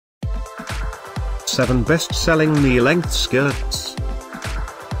7 best-selling knee-length skirts.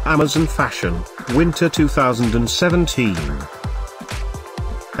 Amazon Fashion, Winter 2017.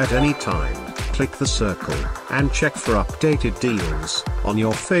 At any time, click the circle, and check for updated deals on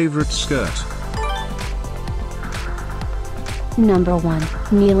your favorite skirt. Number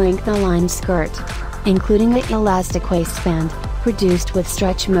 1, knee-length Align skirt. Including the elastic waistband, produced with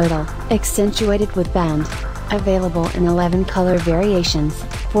stretch modal, accentuated with band. Available in 11 color variations,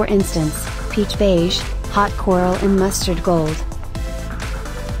 for instance, peach beige, hot coral and mustard gold.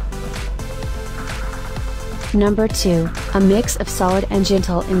 Number 2, a mix of solid and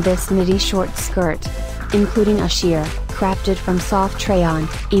gentle in this Midi short skirt. Including a sheer, crafted from soft rayon,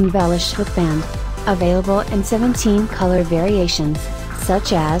 embellished with band. Available in 17 color variations,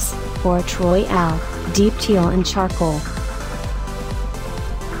 such as, Port Royale, Deep Teal and Charcoal.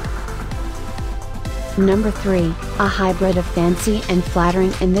 Number 3, a hybrid of fancy and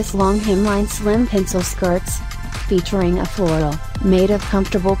flattering in this long hemline slim pencil skirts. Featuring a floral, made of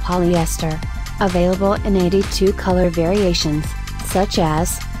comfortable polyester. Available in 82 color variations, such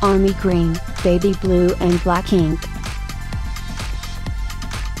as, army green, baby blue and black ink.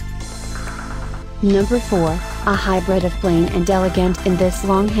 Number 4, a hybrid of plain and elegant in this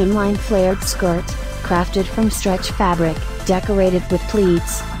long hemline flared skirt, crafted from stretch fabric, decorated with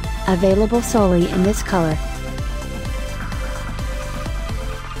pleats. Available solely in this color.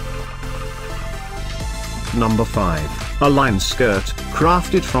 Number 5, a line skirt,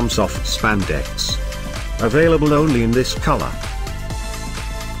 crafted from soft spandex. Available only in this color.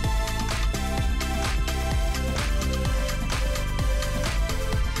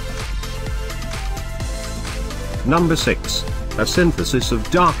 Number 6, a synthesis of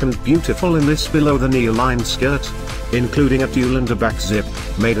dark and beautiful in this below the knee line skirt. Including a tulle and a back zip,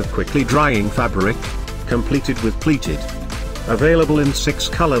 made of quickly drying fabric, completed with pleated. Available in 6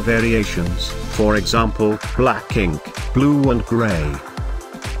 color variations, for example, black ink, blue and gray.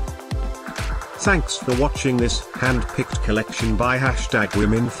 Thanks for watching this hand-picked collection by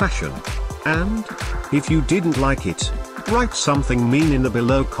 #WomenFashion. And, if you didn't like it, write something mean in the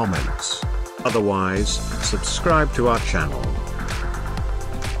below comments. Otherwise, subscribe to our channel.